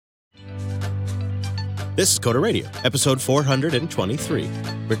This is Coder Radio, episode 423,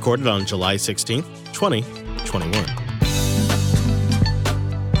 recorded on July 16th, 2021.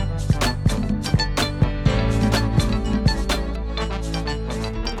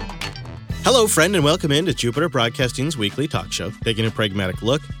 Hello, friend, and welcome into Jupiter Broadcasting's weekly talk show, taking a pragmatic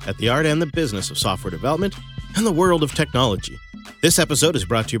look at the art and the business of software development and the world of technology. This episode is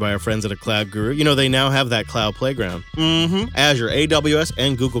brought to you by our friends at A Cloud Guru. You know, they now have that cloud playground. Azure, AWS,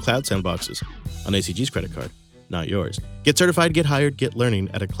 and Google Cloud Sandboxes on ACG's credit card, not yours. Get certified, get hired, get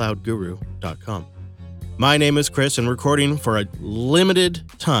learning at acloudguru.com. My name is Chris, and recording for a limited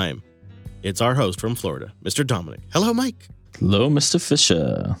time, it's our host from Florida, Mr. Dominic. Hello, Mike. Hello, Mr.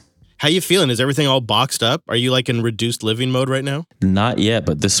 Fisher. How you feeling? Is everything all boxed up? Are you like in reduced living mode right now? Not yet,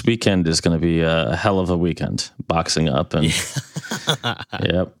 but this weekend is going to be a hell of a weekend. Boxing up and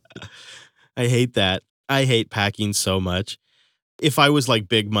yep. I hate that. I hate packing so much. If I was like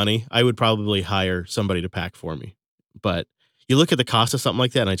big money, I would probably hire somebody to pack for me. But you look at the cost of something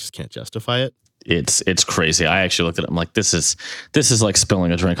like that and I just can't justify it. It's crazy. I actually looked at it. I'm like, this is like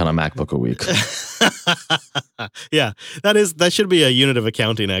spilling a drink on a MacBook a week. Yeah, that should be a unit of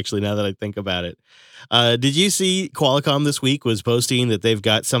accounting, actually, now that I think about it. Did you see Qualcomm this week was posting that they've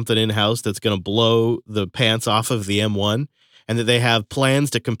got something in-house that's going to blow the pants off of the M1 and that they have plans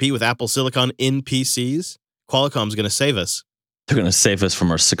to compete with Apple Silicon in PCs? Qualcomm's going to save us. They're going to save us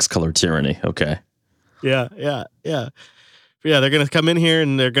from our six-color tyranny. Okay. Yeah, they're going to come in here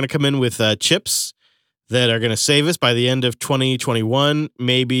and they're going to come in with chips that are going to save us by the end of 2021,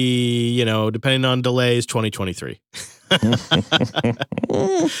 maybe, depending on delays, 2023. I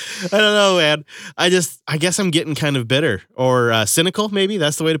don't know, man. I guess I'm getting kind of bitter or cynical, maybe.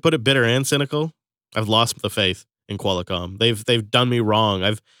 That's the way to put it, bitter and cynical. I've lost the faith in Qualcomm. They've done me wrong.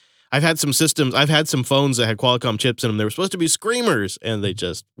 I've had some systems, I've had some phones that had Qualcomm chips in them. They were supposed to be screamers, and they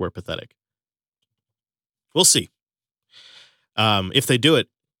just were pathetic. We'll see. If they do it,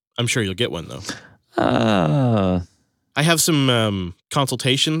 I'm sure you'll get one, though. I have some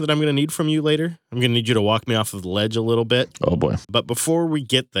consultation that I'm going to need from you later. I'm going to need you to walk me off of the ledge a little bit. Oh, boy. But before we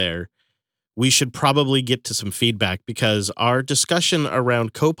get there, we should probably get to some feedback because our discussion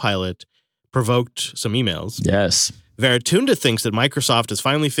around Copilot provoked some emails. Yes. Veratunda thinks that Microsoft has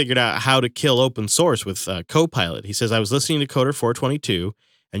finally figured out how to kill open source with Copilot. He says, I was listening to Coder 422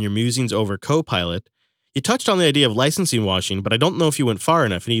 and your musings over Copilot. You touched on the idea of licensing washing, but I don't know if you went far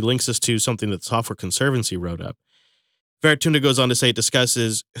enough, and he links us to something that Software Conservancy wrote up. Veratunda goes on to say it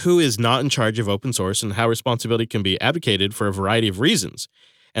discusses who is not in charge of open source and how responsibility can be abdicated for a variety of reasons,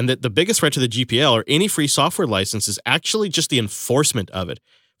 and that the biggest threat to the GPL or any free software license is actually just the enforcement of it.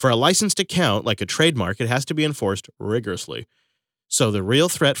 For a license to count, like a trademark, it has to be enforced rigorously. So the real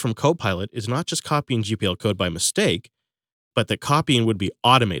threat from Copilot is not just copying GPL code by mistake, but that copying would be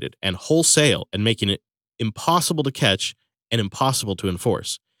automated and wholesale and making it impossible to catch and impossible to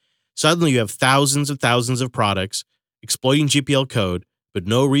enforce. Suddenly you have thousands of products exploiting GPL code, but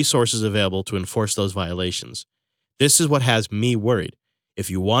no resources available to enforce those violations. This is what has me worried.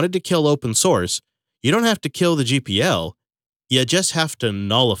 If you wanted to kill open source, you don't have to kill the GPL, you just have to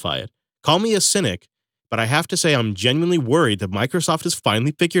nullify it. Call me a cynic, but I have to say I'm genuinely worried that Microsoft has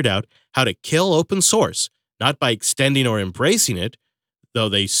finally figured out how to kill open source, not by extending or embracing it, though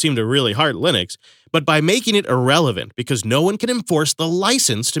they seem to really heart Linux, but by making it irrelevant because no one can enforce the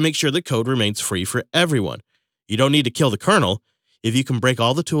license to make sure the code remains free for everyone. You don't need to kill the kernel if you can break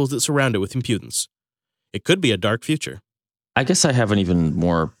all the tools that surround it with impudence. It could be a dark future. I guess I have an even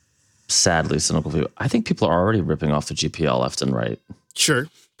more sadly cynical view. I think people are already ripping off the GPL left and right. Sure.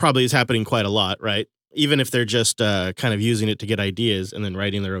 Probably is happening quite a lot, right? Even if they're just kind of using it to get ideas and then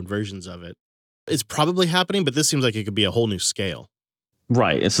writing their own versions of it. It's probably happening, but this seems like it could be a whole new scale.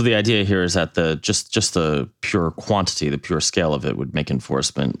 Right. And so the idea here is that just the pure quantity, the pure scale of it would make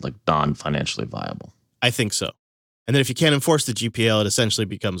enforcement like non-financially viable. I think so. And then if you can't enforce the GPL, it essentially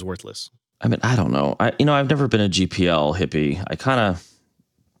becomes worthless. I mean, I don't know. I've never been a GPL hippie.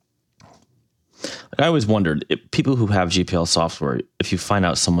 I always wondered, people who have GPL software, if you find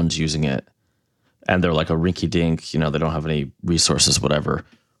out someone's using it and they're like a rinky-dink, they don't have any resources, whatever,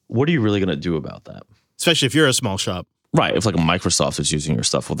 what are you really going to do about that? Especially if you're a small shop. Right. If like a Microsoft is using your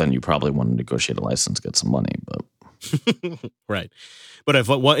stuff, well, then you probably want to negotiate a license, get some money. But right. But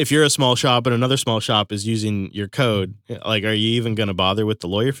if you're a small shop and another small shop is using your code, like, are you even going to bother with the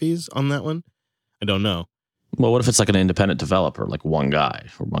lawyer fees on that one? I don't know. Well, what if it's like an independent developer, like one guy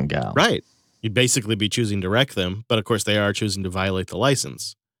or one gal? Right. You'd basically be choosing to wreck them, but of course they are choosing to violate the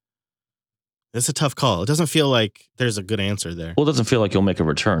license. It's a tough call. It doesn't feel like there's a good answer there. Well, it doesn't feel like you'll make a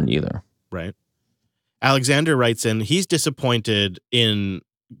return either. Right. Alexander writes in, he's disappointed in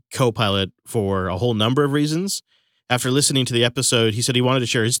Copilot for a whole number of reasons. After listening to the episode, he said he wanted to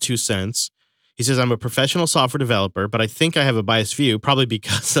share his 2 cents. He says, I'm a professional software developer, but I think I have a biased view, probably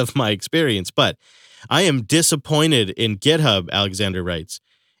because of my experience. But I am disappointed in GitHub, Alexander writes.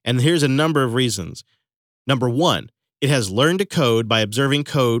 And here's a number of reasons. Number 1, it has learned to code by observing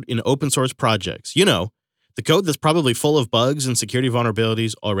code in open source projects. You know, the code that's probably full of bugs and security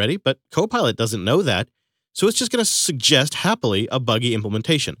vulnerabilities already, but Copilot doesn't know that. So it's just going to suggest happily a buggy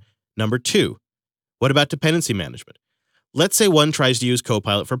implementation. Number 2, what about dependency management? Let's say one tries to use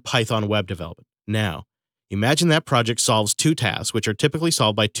Copilot for Python web development. Now, imagine that project solves 2 tasks, which are typically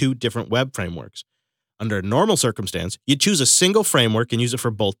solved by 2 different web frameworks. Under a normal circumstance, you'd choose a single framework and use it for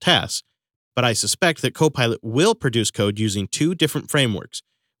both tasks. But I suspect that Copilot will produce code using 2 different frameworks,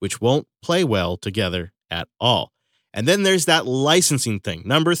 which won't play well together at all. And then there's that licensing thing.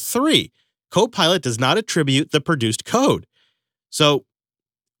 Number 3, Copilot does not attribute the produced code. So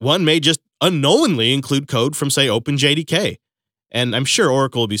one may just unknowingly include code from, say, OpenJDK. And I'm sure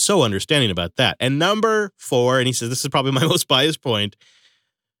Oracle will be so understanding about that. And number 4, and he says this is probably my most biased point,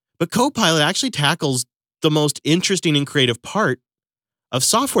 but Copilot actually tackles the most interesting and creative part of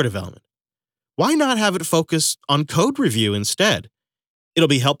software development. Why not have it focus on code review instead? It'll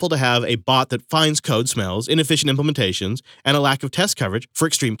be helpful to have a bot that finds code smells, inefficient implementations, and a lack of test coverage for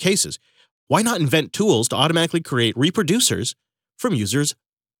extreme cases. Why not invent tools to automatically create reproducers from users'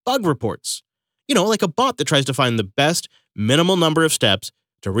 bug reports? You know, like a bot that tries to find the best minimal number of steps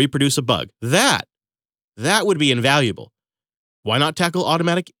to reproduce a bug. That would be invaluable. Why not tackle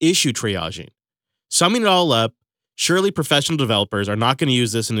automatic issue triaging? Summing it all up, surely professional developers are not going to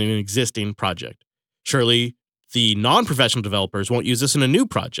use this in an existing project. Surely the non-professional developers won't use this in a new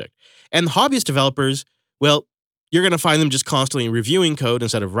project. And the hobbyist developers, well, you're going to find them just constantly reviewing code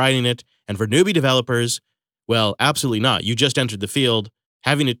instead of writing it. And for newbie developers, well, absolutely not. You just entered the field.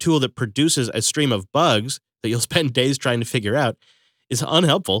 Having a tool that produces a stream of bugs that you'll spend days trying to figure out is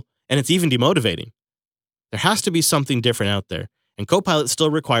unhelpful, and it's even demotivating. There has to be something different out there, and Copilot still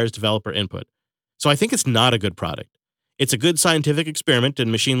requires developer input. So I think it's not a good product. It's a good scientific experiment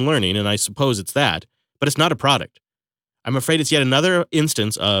in machine learning, and I suppose it's that, but it's not a product. I'm afraid it's yet another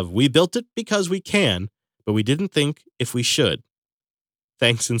instance of we built it because we can, but we didn't think if we should.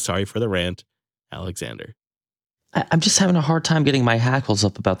 Thanks and sorry for the rant, Alexander. I'm just having a hard time getting my hackles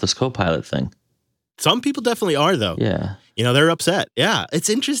up about this Copilot thing. Some people definitely are, though. Yeah. You know, they're upset. Yeah, it's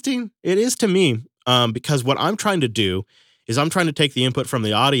interesting. It is to me, because what I'm trying to do is I'm trying to take the input from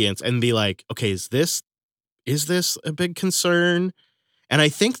the audience and be like, okay, is this a big concern? And I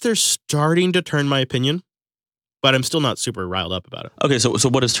think they're starting to turn my opinion, but I'm still not super riled up about it. Okay, so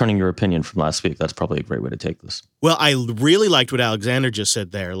what is turning your opinion from last week? That's probably a great way to take this. Well, I really liked what Alexander just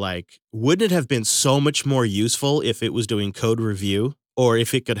said there. Like, wouldn't it have been so much more useful if it was doing code review or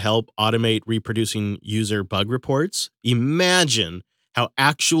if it could help automate reproducing user bug reports? Imagine how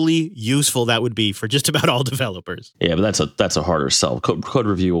actually useful that would be for just about all developers. Yeah, but that's a harder sell. Code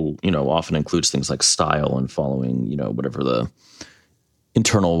review, often includes things like style and following, whatever the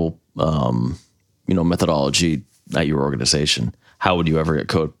internal, methodology at your organization. How would you ever get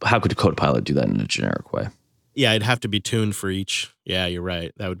code? How could Copilot do that in a generic way? Yeah, it'd have to be tuned for each. Yeah, you're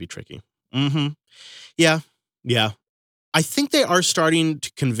right. That would be tricky. Mm-hmm. Yeah. I think they are starting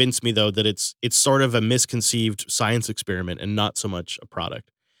to convince me, though, that it's sort of a misconceived science experiment and not so much a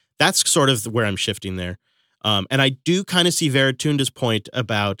product. That's sort of where I'm shifting there. And I do kind of see Verotunda's point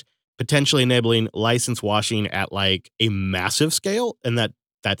about potentially enabling license washing at like a massive scale. And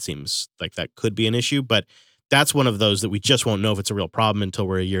that seems like that could be an issue. But that's one of those that we just won't know if it's a real problem until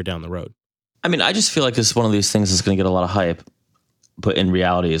we're a year down the road. I mean, I just feel like this is one of these things that's going to get a lot of hype, but in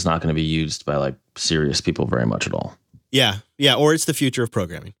reality is not going to be used by like serious people very much at all. Yeah, or it's the future of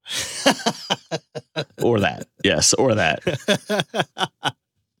programming. Or that. Yes, or that.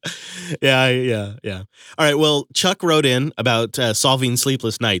 Yeah. All right, well, Chuck wrote in about solving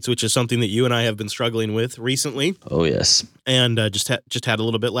sleepless nights, which is something that you and I have been struggling with recently. Oh, yes. And just had a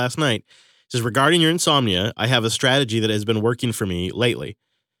little bit last night. It says, regarding your insomnia, I have a strategy that has been working for me lately.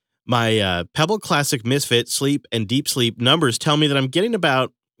 My Pebble Classic Misfit sleep and deep sleep numbers tell me that I'm getting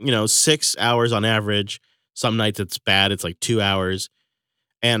about, 6 hours on average. Some nights it's bad. It's like 2 hours.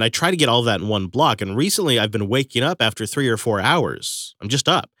 And I try to get all of that in one block. And recently I've been waking up after 3 or 4 hours. I'm just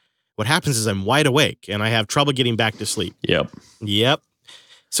up. What happens is I'm wide awake and I have trouble getting back to sleep. Yep.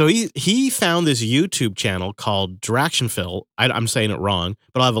 So he found this YouTube channel called Dractionphil. I'm saying it wrong,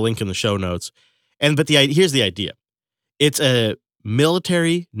 but I'll have a link in the show notes. But here's the idea. It's a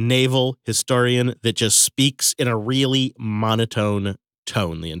military naval historian that just speaks in a really monotone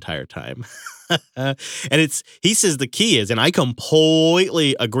tone the entire time. And he says the key is, and I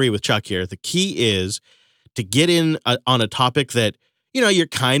completely agree with Chuck here, the key is to get in on a topic that, you're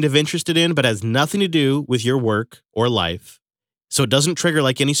kind of interested in, but has nothing to do with your work or life. So it doesn't trigger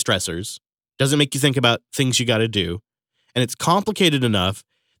like any stressors, doesn't make you think about things you got to do. And it's complicated enough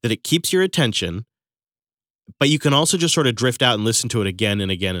that it keeps your attention, but you can also just sort of drift out and listen to it again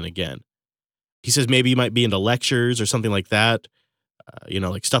and again and again. He says maybe you might be into lectures or something like that.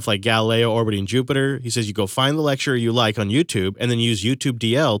 Like stuff like Galileo orbiting Jupiter. He says you go find the lecture you like on YouTube and then use YouTube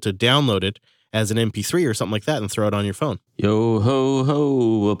DL to download it as an MP3 or something like that and throw it on your phone. Yo ho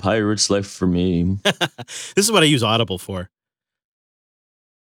ho, a pirate's life for me. This is what I use Audible for.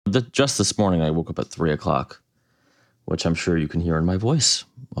 Just this morning, I woke up at 3:00, which I'm sure you can hear in my voice,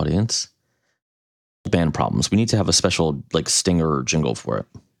 audience. Band problems. We need to have a special stinger jingle for it.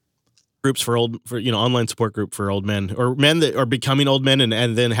 Groups for online support group for old men or men that are becoming old men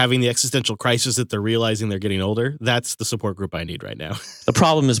and then having the existential crisis that they're realizing they're getting older. That's the support group I need right now. The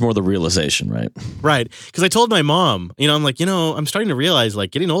problem is more the realization, right? Right. Because I told my mom, I'm like, I'm starting to realize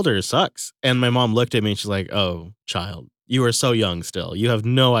getting older sucks. And my mom looked at me and she's like, oh, child, you are so young still. You have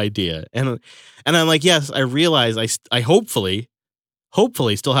no idea. And I'm like, yes, I realize I hopefully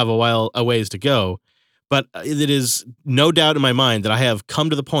still have a ways to go. But it is no doubt in my mind that I have come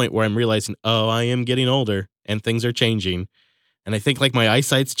to the point where I'm realizing, I am getting older and things are changing. And I think my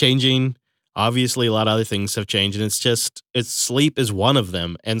eyesight's changing. Obviously, a lot of other things have changed. And it's sleep is one of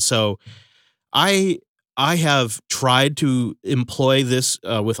them. And so I have tried to employ this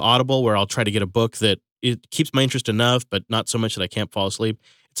with Audible, where I'll try to get a book that it keeps my interest enough, but not so much that I can't fall asleep.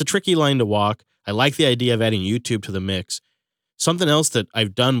 It's a tricky line to walk. I like the idea of adding YouTube to the mix. Something else that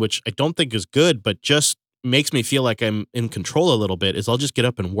I've done, which I don't think is good, but just makes me feel like I'm in control a little bit, is I'll just get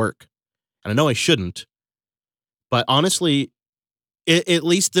up and work. And I know I shouldn't, but honestly, at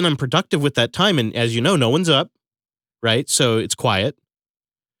least then I'm productive with that time. And as you know, no one's up, right? So it's quiet.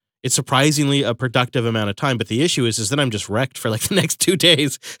 It's surprisingly a productive amount of time. But the issue is that I'm just wrecked for the next 2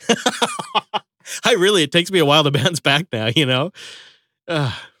 days. It takes me a while to bounce back now,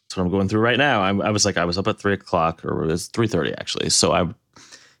 That's what I'm going through right now. I was up at 3:00, or it was 3:30 actually. So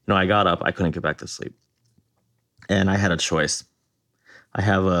I got up, I couldn't get back to sleep. And I had a choice. I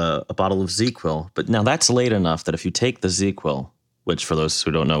have a bottle of ZzzQuil, but now that's late enough that if you take the ZzzQuil, which for those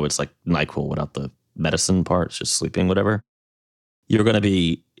who don't know, it's like NyQuil without the medicine part, it's just sleeping, whatever, you're going to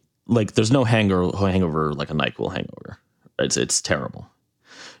be there's no hangover like a NyQuil hangover. It's terrible.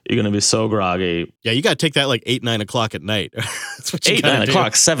 You're going to be so groggy. Yeah, you got to take that 8, 9 o'clock at night. That's what you 8, 9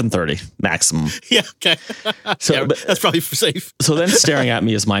 o'clock, 7:30 maximum. Yeah, okay. So yeah, that's probably safe. So then staring at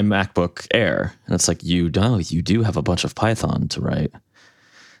me is my MacBook Air. And it's like, you do have a bunch of Python to write.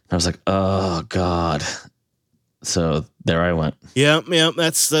 And I was like, oh, God. So there I went. Yeah,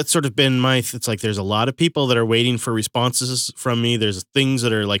 that's sort of been it's there's a lot of people that are waiting for responses from me. There's things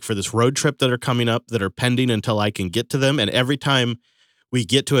that are for this road trip that are coming up that are pending until I can get to them. And every time we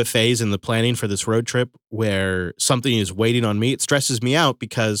get to a phase in the planning for this road trip where something is waiting on me, it stresses me out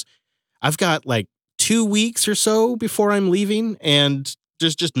because I've got 2 weeks or so before I'm leaving, and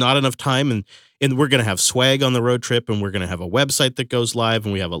there's just not enough time. And we're going to have swag on the road trip, and we're going to have a website that goes live,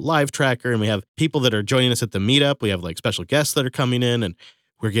 and we have a live tracker, and we have people that are joining us at the meetup. We have special guests that are coming in, and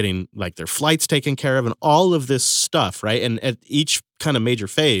we're getting their flights taken care of and all of this stuff, right? And at each kind of major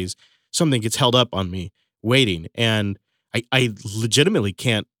phase, something gets held up on me waiting. And I legitimately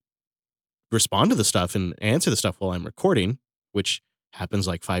can't respond to the stuff and answer the stuff while I'm recording, which happens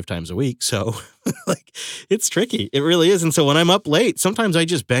 5 times a week. So it's tricky. It really is. And so when I'm up late, sometimes I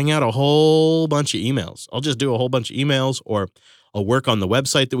just bang out a whole bunch of emails. I'll just do a whole bunch of emails, or I'll work on the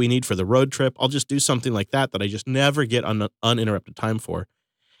website that we need for the road trip. I'll just do something like that I just never get uninterrupted time for. And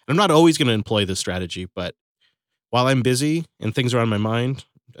I'm not always going to employ this strategy, but while I'm busy and things are on my mind,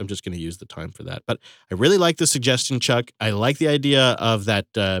 I'm just going to use the time for that. But I really like the suggestion, Chuck. I like the idea of that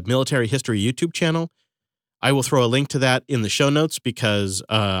military history YouTube channel. I will throw a link to that in the show notes because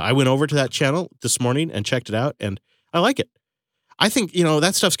I went over to that channel this morning and checked it out, and I like it. I think,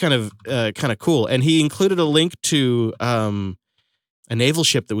 that stuff's kind of cool. And he included a link to a naval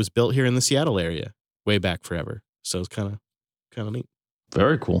ship that was built here in the Seattle area way back forever. So it's kind of neat.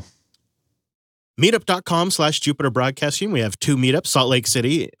 Very cool. Meetup.com/Jupiter Broadcasting. We have 2 meetups, Salt Lake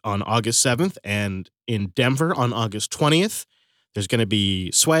City on August 7th and in Denver on August 20th. There's going to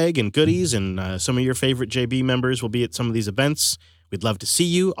be swag and goodies, and some of your favorite JB members will be at some of these events. We'd love to see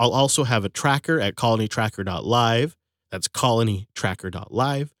you. I'll also have a tracker at colonytracker.live. That's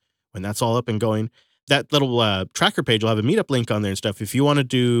colonytracker.live. When that's all up and going, that little tracker page will have a meetup link on there and stuff. If you want to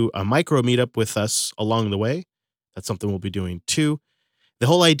do a micro meetup with us along the way, that's something we'll be doing too. The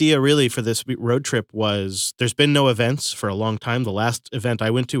whole idea really for this road trip was there's been no events for a long time. The last event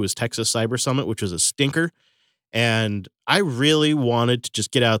I went to was Texas Cyber Summit, which was a stinker. And I really wanted to just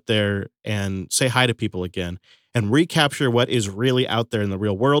get out there and say hi to people again and recapture what is really out there in the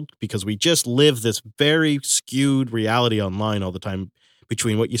real world, because we just live this very skewed reality online all the time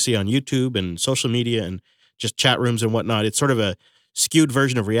between what you see on YouTube and social media and just chat rooms and whatnot. It's sort of a skewed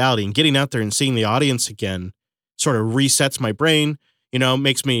version of reality, and getting out there and seeing the audience again sort of resets my brain,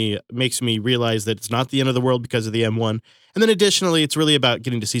 makes me realize that it's not the end of the world because of the M1. And then additionally, it's really about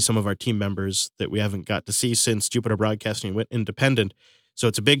getting to see some of our team members that we haven't got to see since Jupiter Broadcasting went independent. So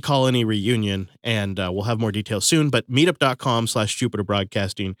it's a big colony reunion, and we'll have more details soon. But meetup.com/Jupiter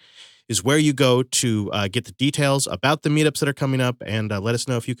Broadcasting is where you go to get the details about the meetups that are coming up, and let us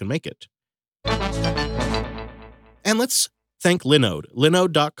know if you can make it. And let's thank Linode,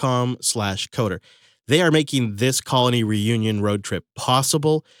 linode.com/coder. They are making this colony reunion road trip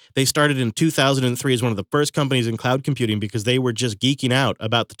possible. They started in 2003 as one of the first companies in cloud computing because they were just geeking out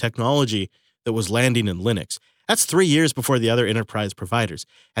about the technology that was landing in Linux. That's 3 years before the other enterprise providers.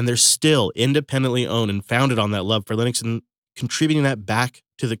 And they're still independently owned and founded on that love for Linux and contributing that back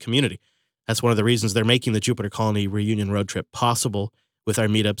to the community. That's one of the reasons they're making the Jupiter Colony reunion road trip possible with our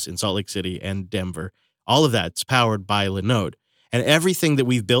meetups in Salt Lake City and Denver. All of that's powered by Linode. And everything that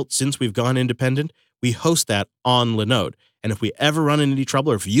we've built since we've gone independent, we host that on Linode. And if we ever run into any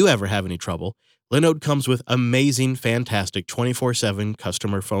trouble, or if you ever have any trouble, Linode comes with amazing, fantastic 24/7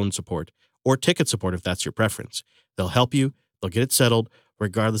 customer phone support or ticket support if that's your preference. They'll help you. They'll get it settled,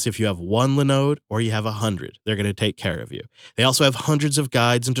 regardless if you have one Linode or you have 100. They're going to take care of you. They also have hundreds of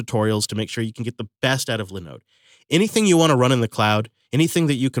guides and tutorials to make sure you can get the best out of Linode. Anything you want to run in the cloud, anything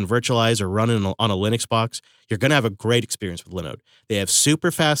that you can virtualize or run on a Linux box, you're going to have a great experience with Linode. They have super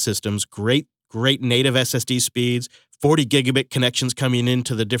fast systems, great native SSD speeds, 40 gigabit connections coming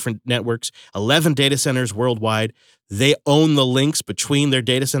into the different networks, 11 data centers worldwide. They own the links between their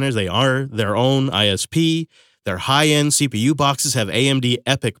data centers. They are their own ISP. Their high-end CPU boxes have AMD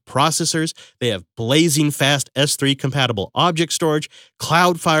EPYC processors. They have blazing fast S3 compatible object storage,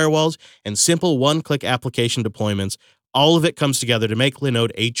 cloud firewalls, and simple one-click application deployments. All of it comes together to make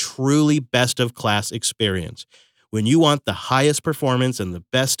Linode a truly best-of-class experience. When you want the highest performance and the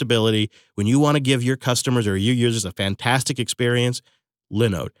best stability, when you want to give your customers or your users a fantastic experience,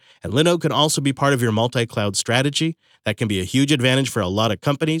 Linode. And Linode can also be part of your multi-cloud strategy. That can be a huge advantage for a lot of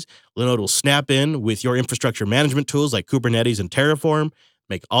companies. Linode will snap in with your infrastructure management tools like Kubernetes and Terraform,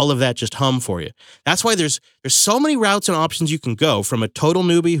 make all of that just hum for you. That's why there's so many routes and options you can go, from a total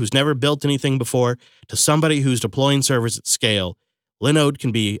newbie who's never built anything before to somebody who's deploying servers at scale. Linode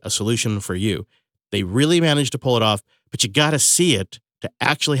can be a solution for you. They really managed to pull it off, but you got to see it to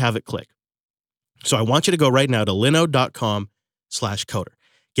actually have it click. So I want you to go right now to linode.com/coder.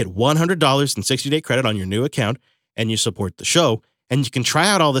 Get $100 in 60-day credit on your new account, and you support the show, and you can try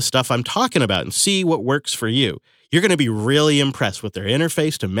out all this stuff I'm talking about and see what works for you. You're going to be really impressed with their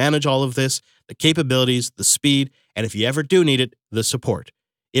interface to manage all of this, the capabilities, the speed, and if you ever do need it, the support.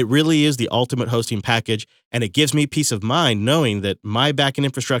 It really is the ultimate hosting package, and it gives me peace of mind knowing that my backend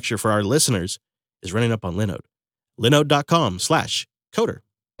infrastructure for our listeners is running up on Linode. Linode.com/coder.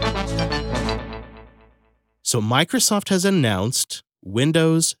 So Microsoft has announced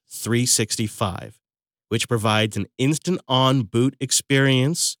Windows 365, which provides an instant-on boot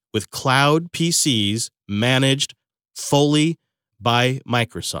experience with cloud PCs managed fully by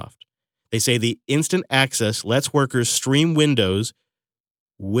Microsoft. They say the instant access lets workers stream Windows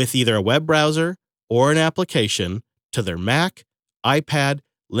with either a web browser or an application to their Mac, iPad,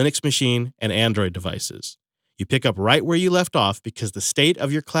 Linux machine, and Android devices. You pick up right where you left off because the state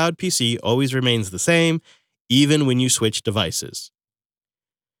of your cloud PC always remains the same, even when you switch devices.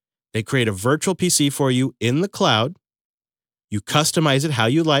 They create a virtual PC for you in the cloud. You customize it how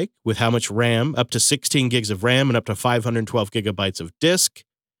you like, with how much RAM, up to 16 gigs of RAM and up to 512 gigabytes of disk.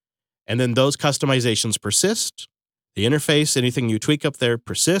 And then those customizations persist. The interface, anything you tweak up there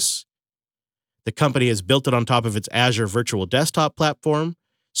persists. The company has built it on top of its Azure Virtual Desktop platform,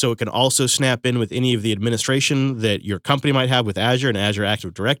 so it can also snap in with any of the administration that your company might have with Azure and Azure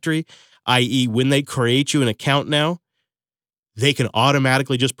Active Directory, i.e. when they create you an account now, they can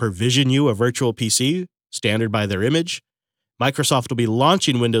automatically just provision you a virtual PC, standard by their image. Microsoft will be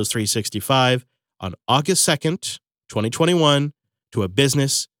launching Windows 365 on August 2nd, 2021, to a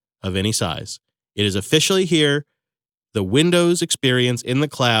business of any size. It is officially here, the Windows experience in the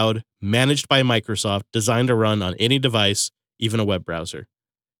cloud, managed by Microsoft, designed to run on any device, even a web browser.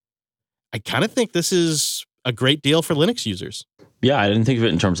 I kind of think this is a great deal for Linux users. Yeah, I didn't think of it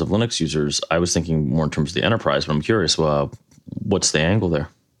in terms of Linux users. I was thinking more in terms of the enterprise, but I'm curious, well, What's the angle there?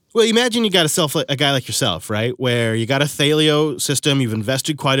 Well, imagine you got a guy like yourself, right? Where you got a Thelio system, you've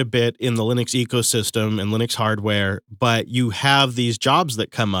invested quite a bit in the Linux ecosystem and Linux hardware, but you have these jobs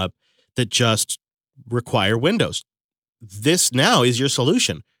that come up that just require Windows. This now is your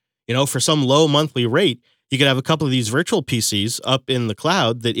solution. For some low monthly rate, you could have a couple of these virtual PCs up in the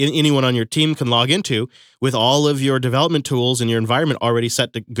cloud that anyone on your team can log into with all of your development tools and your environment already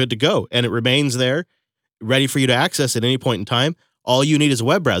good to go. And it remains there, ready for you to access at any point in time. All you need is a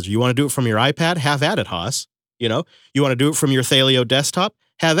web browser. You want to do it from your iPad? Have at it, Haas. You want to do it from your Thelio desktop?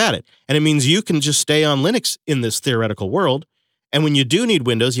 Have at it. And it means you can just stay on Linux in this theoretical world. And when you do need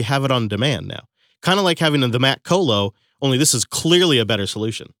Windows, you have it on demand now. Kind of like having the Mac Colo, only this is clearly a better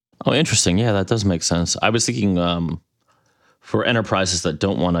solution. Oh, interesting. Yeah, that does make sense. I was thinking for enterprises that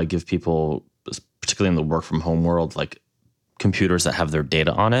don't want to give people, particularly in the work from home world, like computers that have their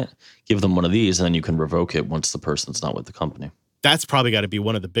data on it, give them one of these and then you can revoke it once the person's not with the company. That's probably got to be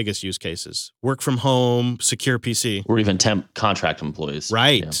one of the biggest use cases. Work from home, secure PC. Or even temp contract employees.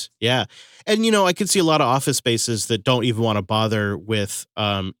 Right. Yeah. And, I could see a lot of office spaces that don't even want to bother with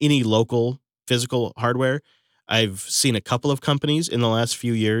any local physical hardware. I've seen a couple of companies in the last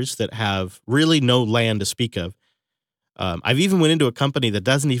few years that have really no LAN to speak of. I've even went into a company that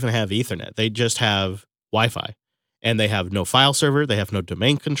doesn't even have Ethernet. They just have Wi-Fi. And they have no file server. They have no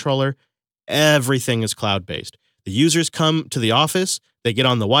domain controller. Everything is cloud-based. The users come to the office, they get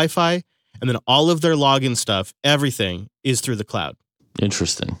on the Wi-Fi, and then all of their login stuff, everything is through the cloud.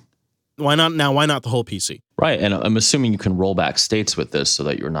 Interesting. Why not now? Why not the whole PC? Right. And I'm assuming you can roll back states with this so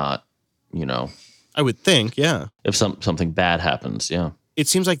that you're not, I would think, yeah. If something bad happens, yeah. It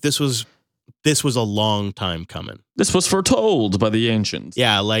seems like this was a long time coming. This was foretold by the ancients.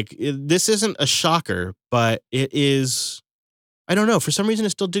 Yeah, this isn't a shocker, but it is... I don't know. For some reason, it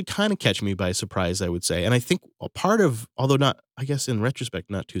still did kind of catch me by surprise, I would say. And I think a part of, although not, I guess in retrospect,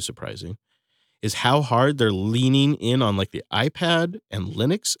 not too surprising, is how hard they're leaning in on the iPad and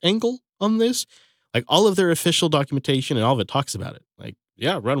Linux angle on this. All of their official documentation and all of it talks about it.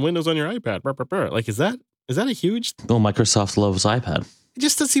 Run Windows on your iPad. Brr, brr, brr. Is that a huge? Well, Microsoft loves iPad. That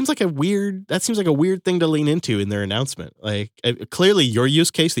seems like a weird thing to lean into in their announcement. Clearly your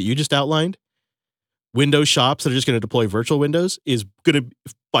use case that you just outlined, Windows shops that are just going to deploy virtual Windows, is going to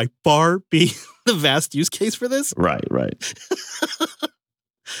by far be the vast use case for this. Right.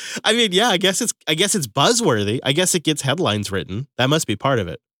 I mean, yeah, I guess it's buzzworthy. I guess it gets headlines written. That must be part of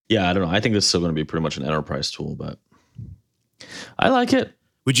it. Yeah, I don't know. I think this is still going to be pretty much an enterprise tool, but I like it.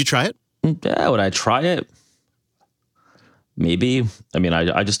 Would you try it? Yeah, would I try it? Maybe. I mean,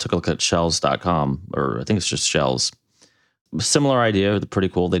 I just took a look at shells.com, or I think it's just Shells. Similar idea. They're pretty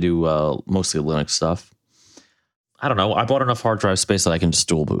cool. They do mostly Linux stuff. I don't know. I bought enough hard drive space that I can just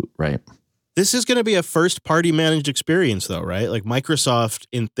dual boot, right? This is going to be a first-party managed experience, though, right? Microsoft,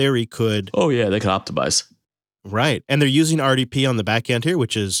 in theory, could... Oh, yeah, they can optimize. Right. And they're using RDP on the back end here,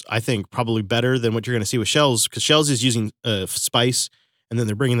 which is, I think, probably better than what you're going to see with Shells, because Shells is using Spice, and then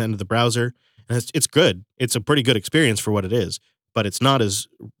they're bringing that into the browser. And it's good. It's a pretty good experience for what it is, but it's not as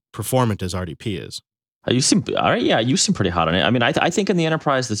performant as RDP is. You seem all right. Yeah, you seem pretty hot on it. I mean, I think in the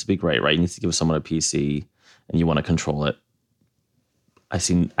enterprise this would be great, right? You need to give someone a PC and you want to control it. I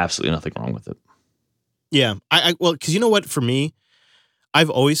see absolutely nothing wrong with it. Yeah, well, because you know what? For me, I've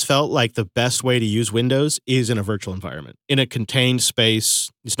always felt like the best way to use Windows is in a virtual environment, in a contained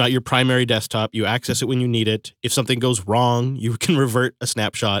space. It's not your primary desktop. You access it when you need it. If something goes wrong, you can revert a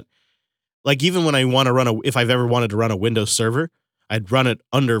snapshot. Even when I want to if I've ever wanted to run a Windows server, I'd run it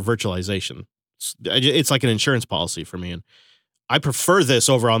under virtualization. It's like an insurance policy for me, and I prefer this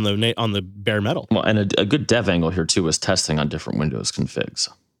over on the bare metal. Well, and a good dev angle here too is testing on different Windows configs.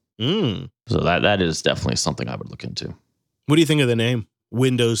 So that is definitely something I would look into. What do you think of the name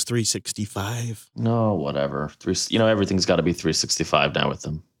Windows 365? No, whatever. Everything's got to be 365 now with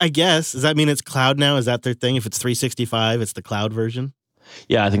them. I guess. Does that mean it's cloud now? Is that their thing? If it's 365, it's the cloud version.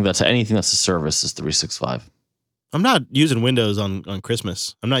 Yeah, I think that's anything that's a service is 365. I'm not using Windows on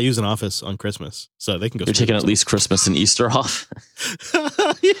Christmas. I'm not using Office on Christmas, so they can go. You're taking at least Christmas and Easter off.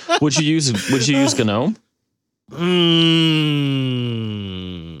 Yeah. Would you use GNOME?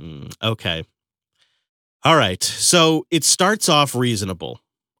 Okay. All right. So it starts off reasonable.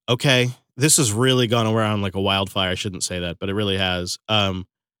 Okay. This has really gone around like a wildfire. I shouldn't say that, but it really has. A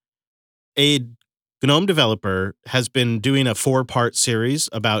GNOME developer has been doing a 4-part series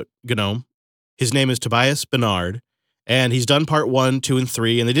about GNOME. His name is Tobias Bernard, and he's done part 1, 2, and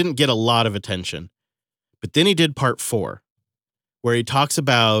 3, and they didn't get a lot of attention. But then he did part 4, where he talks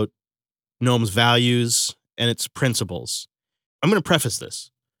about GNOME's values and its principles. I'm going to preface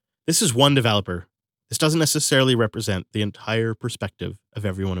this. This is one developer. This doesn't necessarily represent the entire perspective of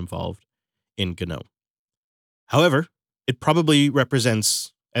everyone involved in GNOME. However, it probably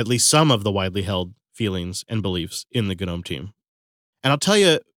represents at least some of the widely held feelings and beliefs in the GNOME team. And I'll tell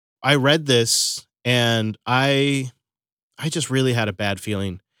you, I read this and I just really had a bad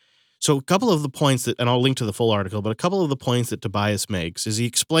feeling. So a couple of the points that, and I'll link to the full article, but a couple of the points that Tobias makes is he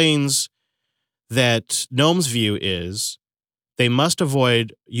explains that GNOME's view is they must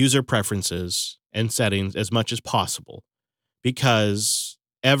avoid user preferences and settings as much as possible because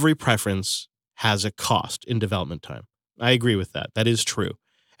every preference has a cost in development time. I agree with that. That is true.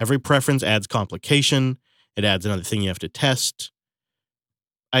 Every preference adds complication. It adds another thing you have to test.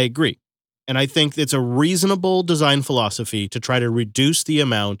 I agree. And I think it's a reasonable design philosophy to try to reduce the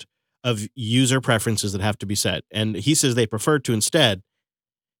amount of user preferences that have to be set. And he says they prefer to instead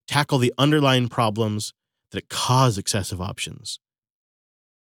tackle the underlying problems that cause excessive options.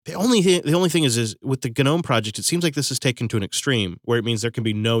 The only thing is with the GNOME project, it seems like this is taken to an extreme where it means there can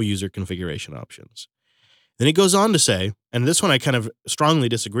be no user configuration options. Then he goes on to say, and this one I kind of strongly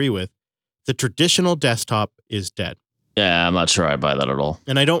disagree with, the traditional desktop is dead. Yeah, I'm not sure I buy that at all.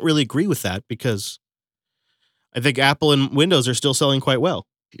 And I don't really agree with that because I think Apple and Windows are still selling quite well.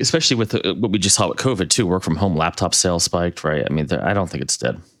 Especially with what we just saw with COVID too, work from home laptop sales spiked, right? I mean, I don't think it's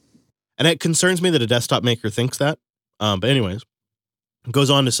dead. And it concerns me that a desktop maker thinks that. But anyways, it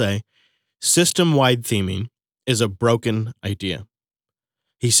goes on to say, system-wide theming is a broken idea.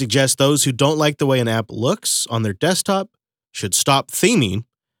 He suggests those who don't like the way an app looks on their desktop should stop theming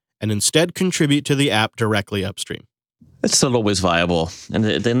and instead contribute to the app directly upstream. It's not always viable. And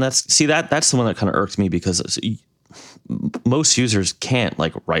then that's the one that kind of irked me because most users can't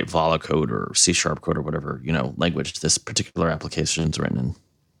like write Vala code or C# code or whatever, language this particular application is written in.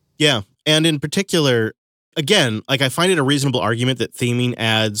 Yeah. And in particular, again, like I find it a reasonable argument that theming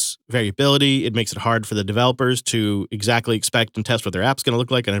adds variability. It makes it hard for the developers to exactly expect and test what their app's going to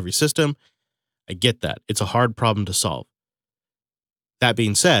look like on every system. I get that. It's a hard problem to solve. That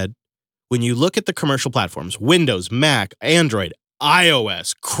being said, when you look at the commercial platforms, Windows, Mac, Android,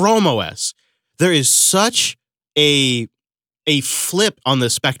 iOS, Chrome OS, there is such a flip on the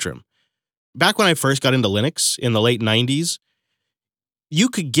spectrum. Back when I first got into Linux in the late 90s, you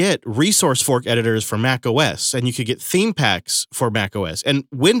could get resource fork editors for Mac OS, and you could get theme packs for Mac OS. And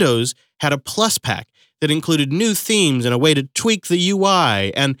Windows had a plus pack that included new themes and a way to tweak the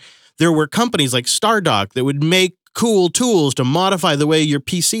UI. And there were companies like Stardock that would make cool tools to modify the way your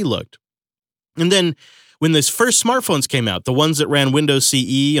PC looked. And then when those first smartphones came out, the ones that ran Windows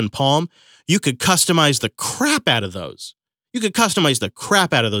CE and Palm, you could customize the crap out of those. You could customize the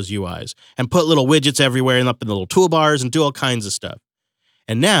crap out of those UIs and put little widgets everywhere and up in the little toolbars and do all kinds of stuff.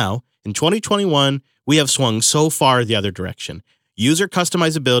 And now, in 2021, we have swung so far the other direction. User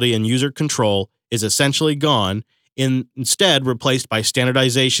customizability and user control is essentially gone, instead replaced by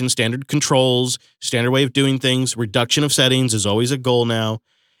standardization, standard controls, standard way of doing things. Reduction of settings is always a goal now.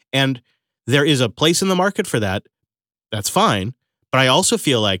 And there is a place in the market for that. That's fine. But I also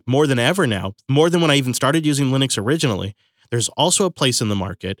feel like more than ever now, more than when I even started using Linux originally, there's also a place in the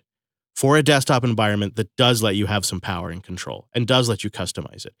market for a desktop environment that does let you have some power and control and does let you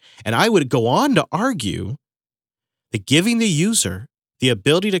customize it. And I would go on to argue that giving the user the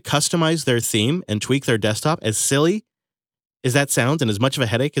ability to customize their theme and tweak their desktop, as silly as that sounds and as much of a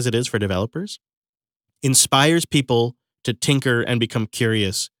headache as it is for developers, inspires people to tinker and become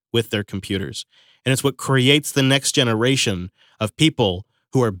curious with their computers. And it's what creates the next generation of people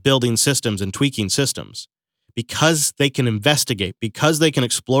who are building systems and tweaking systems. Because they can investigate, because they can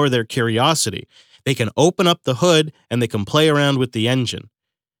explore their curiosity, they can open up the hood and they can play around with the engine.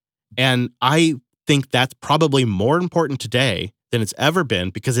 And I think that's probably more important today than it's ever been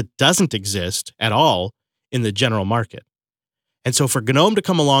because it doesn't exist at all in the general market. And so for GNOME to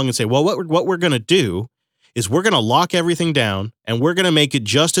come along and say, well, what we're going to do is we're going to lock everything down and we're going to make it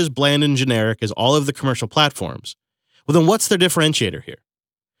just as bland and generic as all of the commercial platforms. Well, then what's their differentiator here?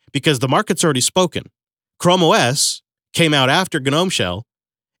 Because the market's already spoken. Chrome OS came out after GNOME Shell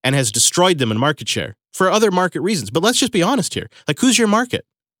and has destroyed them in market share for other market reasons. But let's just be honest here. Like, who's your market?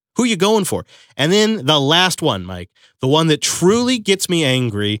 Who are you going for? And then the last one, Mike, the one that truly gets me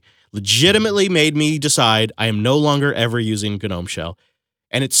angry, legitimately made me decide I am no longer ever using GNOME Shell.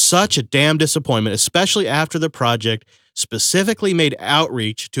 And it's such a damn disappointment, especially after the project specifically made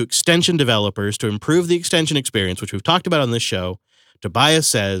outreach to extension developers to improve the extension experience, which we've talked about on this show. Tobias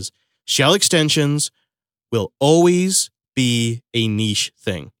says, shell extensions will always be a niche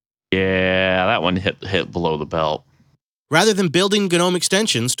thing. Yeah, that one hit below the belt. Rather than building GNOME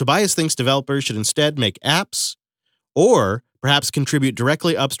extensions, Tobias thinks developers should instead make apps or perhaps contribute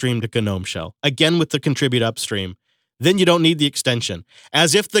directly upstream to GNOME Shell. Again, with the contribute upstream, then you don't need the extension.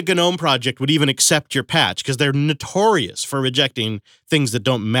 As if the GNOME project would even accept your patch, because they're notorious for rejecting things that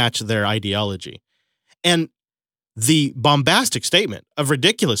don't match their ideology. And the bombastic statement of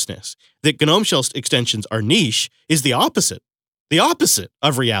ridiculousness that GNOME Shell extensions are niche is the opposite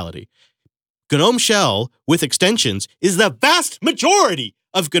of reality. GNOME Shell with extensions is the vast majority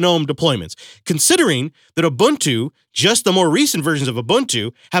of GNOME deployments, considering that Ubuntu, just the more recent versions of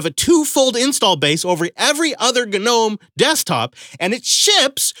Ubuntu, have a twofold install base over every other GNOME desktop, and it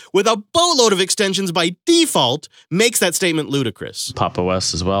ships with a boatload of extensions by default, makes that statement ludicrous. Pop!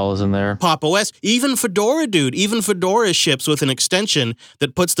 OS as well is in there. Pop! OS, even Fedora, dude, even Fedora ships with an extension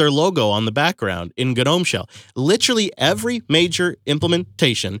that puts their logo on the background in GNOME Shell. Literally every major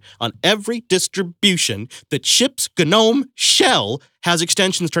implementation on every distribution that ships GNOME Shell has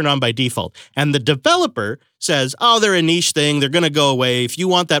extensions turned on by default. And the developer says, oh, they're a niche thing. They're going to go away. If you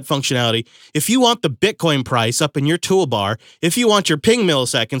want that functionality, if you want the Bitcoin price up in your toolbar, if you want your ping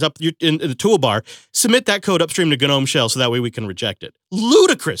milliseconds up in the toolbar, submit that code upstream to GNOME Shell so that way we can reject it.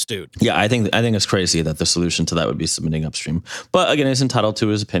 Ludicrous, dude. Yeah, I think it's crazy that the solution to that would be submitting upstream. But again, he's entitled to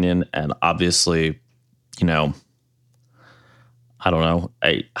his opinion. And obviously, I don't know.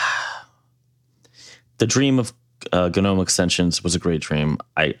 The dream of GNOME extensions was a great dream.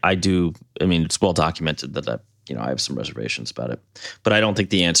 It's well documented that I have some reservations about it, but I don't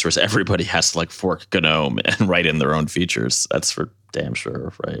think the answer is everybody has to fork GNOME and write in their own features. That's for damn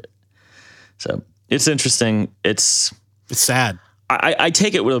sure, right? So it's interesting. It's sad. I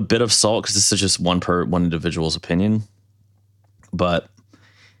take it with a bit of salt because this is just one individual's opinion, but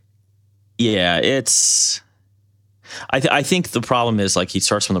yeah, it's. I think the problem is he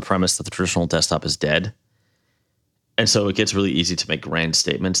starts from the premise that the traditional desktop is dead. And so it gets really easy to make grand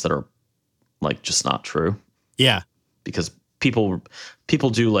statements that are just not true. Yeah. Because people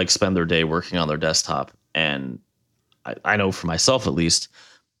do spend their day working on their desktop. And I know for myself, at least,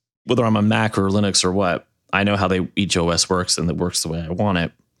 whether I'm on Mac or Linux or what, I know how each OS works and it works the way I want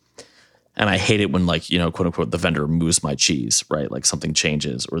it. And I hate it when quote unquote, the vendor moves my cheese, right? Something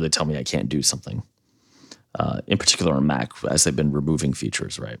changes or they tell me I can't do something. In particular on Mac, as they've been removing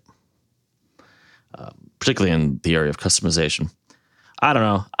features, right? Particularly in the area of customization. I don't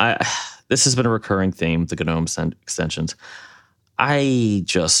know. This has been a recurring theme, the GNOME extensions. I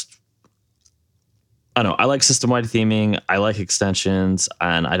don't know. I like system-wide theming. I like extensions,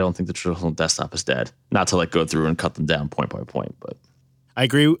 and I don't think the traditional desktop is dead. Not to go through and cut them down point by point, but I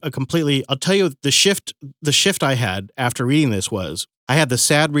agree completely. I'll tell you the shift I had after reading this was I had the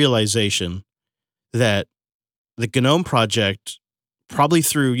sad realization that the GNOME project, probably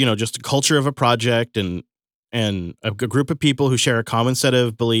through, just the culture of a project and a group of people who share a common set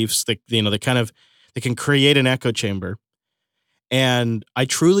of beliefs that, they can create an echo chamber. And I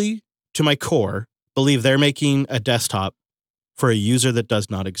truly, to my core, believe they're making a desktop for a user that does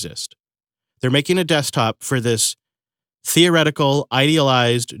not exist. They're making a desktop for this theoretical,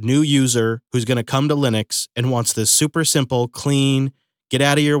 idealized new user who's going to come to Linux and wants this super simple, clean, get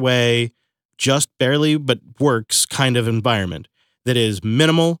out of your way, just barely but works kind of environment that is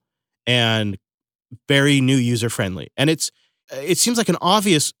minimal and very new user friendly. And it seems like an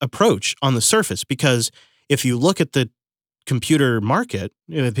obvious approach on the surface, because if you look at the computer market,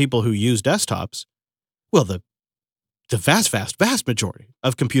 the people who use desktops, well, the vast majority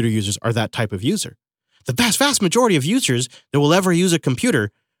of computer users are that type of user. The vast majority of users that will ever use a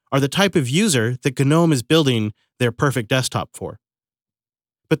computer are the type of user that GNOME is building their perfect desktop for.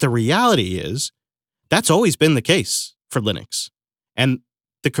 But the reality is that's always been the case for Linux. And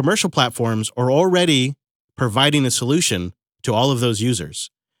the commercial platforms are already providing a solution to all of those users.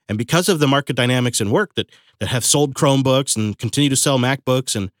 And because of the market dynamics and work that have sold Chromebooks and continue to sell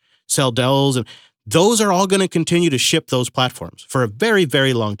MacBooks and sell Dells, and those are all going to continue to ship those platforms for a very,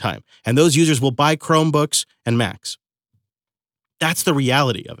 very long time. And those users will buy Chromebooks and Macs. That's the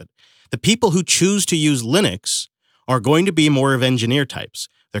reality of it. The people who choose to use Linux are going to be more of engineer types.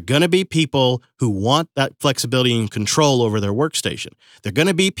 They're going to be people who want that flexibility and control over their workstation. They're going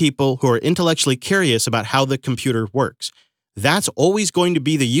to be people who are intellectually curious about how the computer works. That's always going to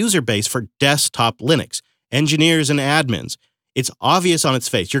be the user base for desktop Linux, engineers and admins. It's obvious on its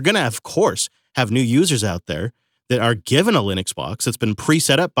face. You're going to, of course, have new users out there that are given a Linux box that's been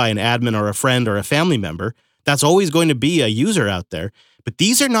pre-set up by an admin or a friend or a family member. That's always going to be a user out there. But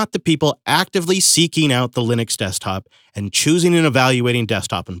these are not the people actively seeking out the Linux desktop and choosing and evaluating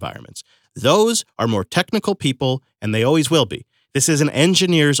desktop environments. Those are more technical people, and they always will be. This is an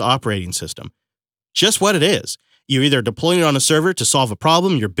engineer's operating system. Just what it is. You're either deploying it on a server to solve a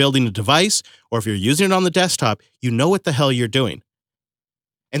problem, you're building a device, or if you're using it on the desktop, you know what the hell you're doing.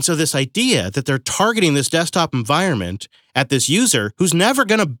 And so this idea that they're targeting this desktop environment at this user who's never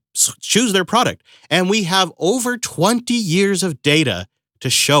going to choose their product. And we have over 20 years of data to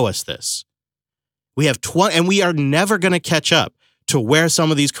show us this. We have and we are never going to catch up to where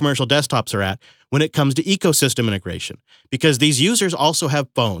some of these commercial desktops are at when it comes to ecosystem integration, because these users also have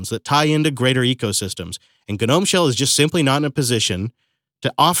phones that tie into greater ecosystems, and GNOME Shell is just simply not in a position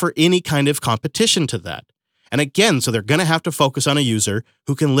to offer any kind of competition to that. And again, so they're going to have to focus on a user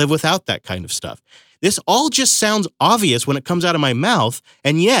who can live without that kind of stuff. This all just sounds obvious when it comes out of my mouth,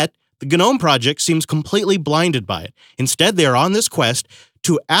 and yet the GNOME project seems completely blinded by it. Instead, they are on this quest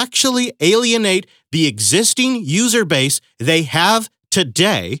to actually alienate the existing user base they have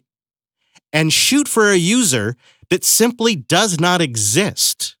today and shoot for a user that simply does not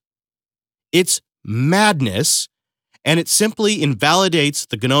exist. It's madness, and it simply invalidates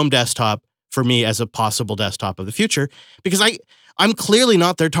the GNOME desktop for me as a possible desktop of the future, because I'm clearly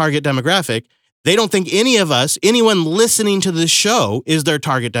not their target demographic. They don't think any of us, anyone listening to this show, is their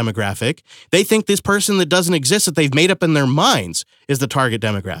target demographic. They think this person that doesn't exist, that they've made up in their minds, is the target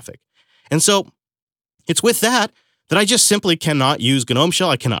demographic. And so it's with that I just simply cannot use GNOME Shell.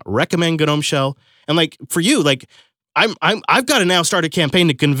 I cannot recommend GNOME Shell. And like for you, like I've got to now start a campaign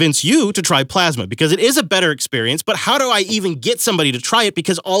to convince you to try Plasma, because it is a better experience. But how do I even get somebody to try it?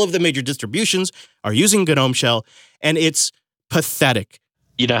 Because all of the major distributions are using GNOME Shell, and it's pathetic.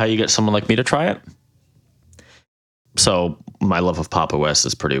 You know how you get someone like me to try it? So my love of Pop! OS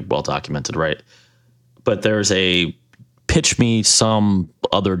is pretty well documented, right? But there's a pitch me some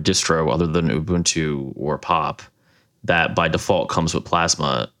other distro other than Ubuntu or Pop that by default comes with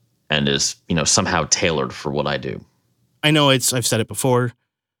Plasma and is, somehow tailored for what I do. I know I've said it before.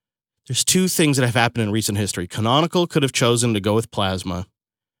 There's two things that have happened in recent history. Canonical could have chosen to go with Plasma,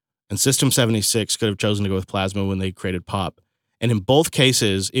 and System 76 could have chosen to go with Plasma when they created Pop. And in both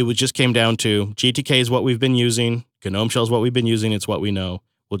cases, it just came down to GTK is what we've been using. GNOME Shell is what we've been using. It's what we know.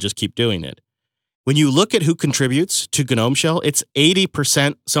 We'll just keep doing it. When you look at who contributes to GNOME Shell, it's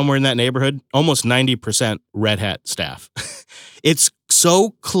 80%, somewhere in that neighborhood, almost 90% Red Hat staff. It's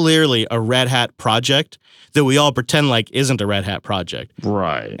so clearly a Red Hat project that we all pretend like isn't a Red Hat project.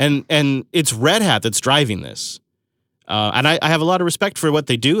 Right. And it's Red Hat that's driving this. And I have a lot of respect for what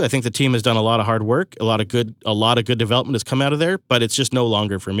they do. I think the team has done a lot of hard work. A lot of good development has come out of there, but it's just no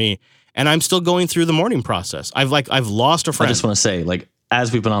longer for me. And I'm still going through the mourning process. I've lost a friend. I just want to say,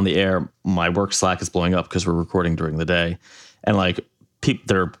 as we've been on the air, my work Slack is blowing up because we're recording during the day, and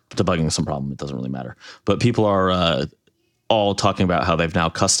they're debugging some problem. It doesn't really matter, but people are all talking about how they've now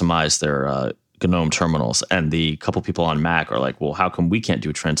customized their GNOME terminals, and the couple people on Mac are like, well, how come we can't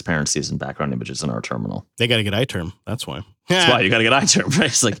do transparencies and background images in our terminal? They got to get iTerm. That's why. That's why you got to get iTerm, right?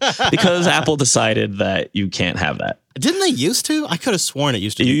 It's because Apple decided that you can't have that. Didn't they used to? I could have sworn it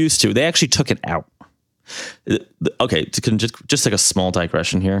used to. You used to. They actually took it out. Okay, just like a small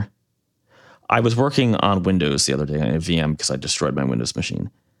digression here. I was working on Windows the other day in a VM because I destroyed my Windows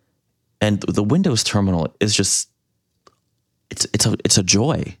machine, and the Windows terminal is just it's a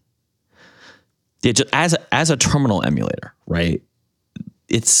joy. As a terminal emulator, right?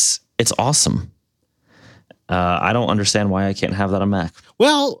 It's awesome. I don't understand why I can't have that on Mac.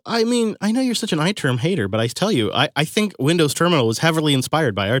 Well, I mean, I know you're such an iTerm hater, but I tell you, I think Windows Terminal was heavily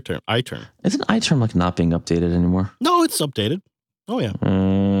inspired by iTerm. Isn't iTerm not being updated anymore? No, it's updated. Oh yeah.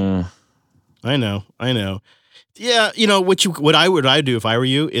 I know. Yeah, what I would do if I were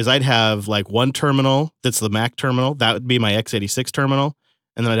you is I'd have one terminal that's the Mac terminal. That would be my x86 terminal.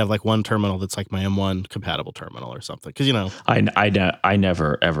 And then I'd have one terminal that's like my M1 compatible terminal or something. Because, I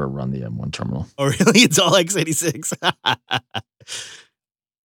never, ever run the M1 terminal. Oh, really? It's all x86.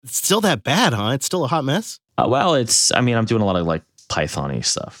 It's still that bad, huh? It's still a hot mess? Well, I'm doing a lot of Python-y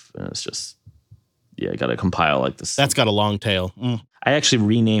stuff. And it's just, I got to compile this. That's got a long tail. I actually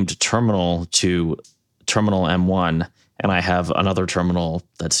renamed terminal to terminal M1. And I have another terminal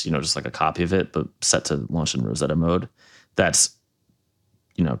that's, just like a copy of it, but set to launch in Rosetta mode. That's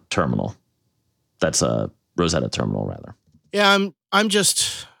terminal. That's a Rosetta terminal, rather. Yeah, I'm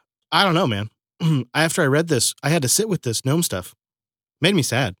just, I don't know, man. After I read this, I had to sit with this GNOME stuff. Made me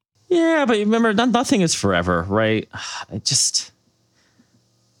sad. Yeah, but remember, nothing is forever, right? I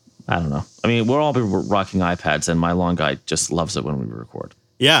don't know. I mean, we'll all be rocking iPads, and my long guy just loves it when we record.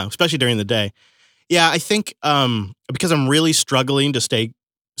 Yeah, especially during the day. Yeah, I think because I'm really struggling to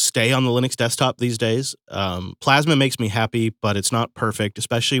stay on the Linux desktop these days. Plasma makes me happy, but it's not perfect,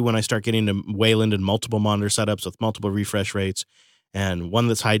 especially when I start getting to Wayland and multiple monitor setups with multiple refresh rates, and one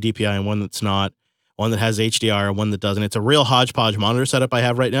that's high DPI and one that's not. one that has HDR, and one that doesn't. It's a real hodgepodge monitor setup I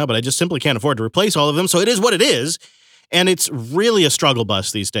have right now, but I just simply can't afford to replace all of them. So it is what it is. And it's really a struggle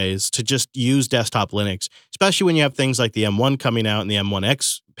bus these days to just use desktop Linux, especially when you have things like the M1 coming out and the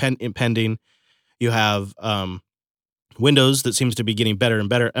M1X pending. You have Windows that seems to be getting better and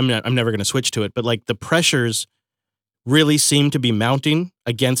better. I mean, I'm never going to switch to it, but like the pressures really seem to be mounting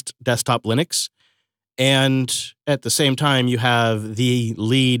against desktop Linux. And at the same time, you have the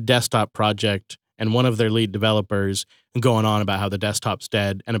lead desktop project and one of their lead developers going on about how the desktop's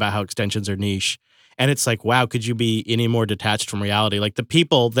dead and about how extensions are niche. And it's like, wow, could you be any more detached from reality? Like the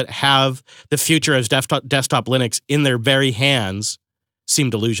people that have the future as desktop Linux in their very hands seem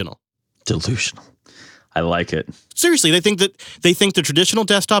delusional. Delusional. I like it. Seriously, they think the traditional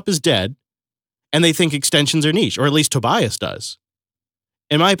desktop is dead and they think extensions are niche, or at least Tobias does.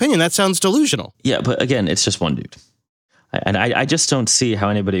 In my opinion, that sounds delusional. Yeah, but again, it's just one dude. And I just don't see how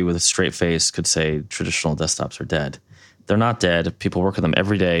anybody with a straight face could say traditional desktops are dead. They're not dead. People work on them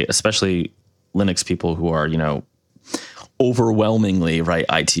every day, especially Linux people who are, overwhelmingly, right,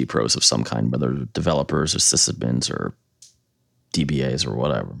 IT pros of some kind, whether developers or sysadmins or DBAs or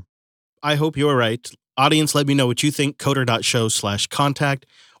whatever. I hope you're right. Audience, let me know what you think, coder.show/contact,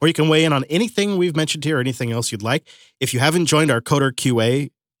 or you can weigh in on anything we've mentioned here or anything else you'd like. If you haven't joined our Coder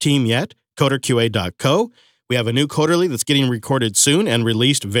QA team yet, coderqa.co. We have a new Coderly that's getting recorded soon and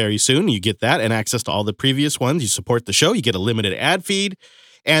released very soon. You get that and access to all the previous ones. You support the show. You get a limited ad feed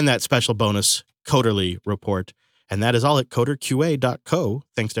and that special bonus Coderly report. And that is all at coderqa.co.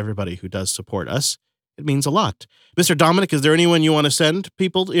 Thanks to everybody who does support us. It means a lot. Mr. Dominic, is there anyone you want to send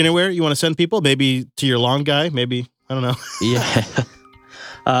people anywhere? You want to send people? Maybe to your long guy? Maybe, I don't know. Yeah.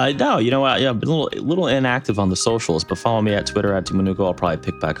 No, you know what? Yeah, I've been a little inactive on the socials, but follow me at Twitter at Tumanuko. I'll probably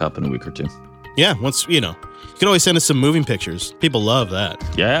pick back up in a week or two. Yeah, once, you can always send us some moving pictures. People love that.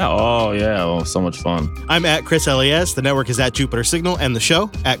 Yeah. Oh, yeah. Oh, so much fun. I'm at Chris LES. The network is at Jupiter Signal, and the show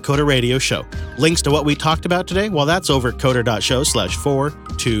at Coder Radio Show. Links to what we talked about today, well, that's over at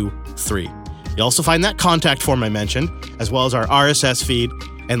coder.show/423. You'll also find that contact form I mentioned, as well as our RSS feed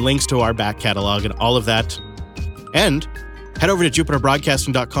and links to our back catalog and all of that. And head over to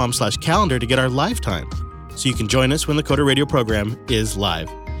jupiterbroadcasting.com/calendar to get our live time, so you can join us when the Coder Radio program is live.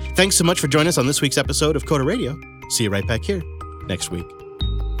 Thanks so much for joining us on this week's episode of Coder Radio. See you right back here next week.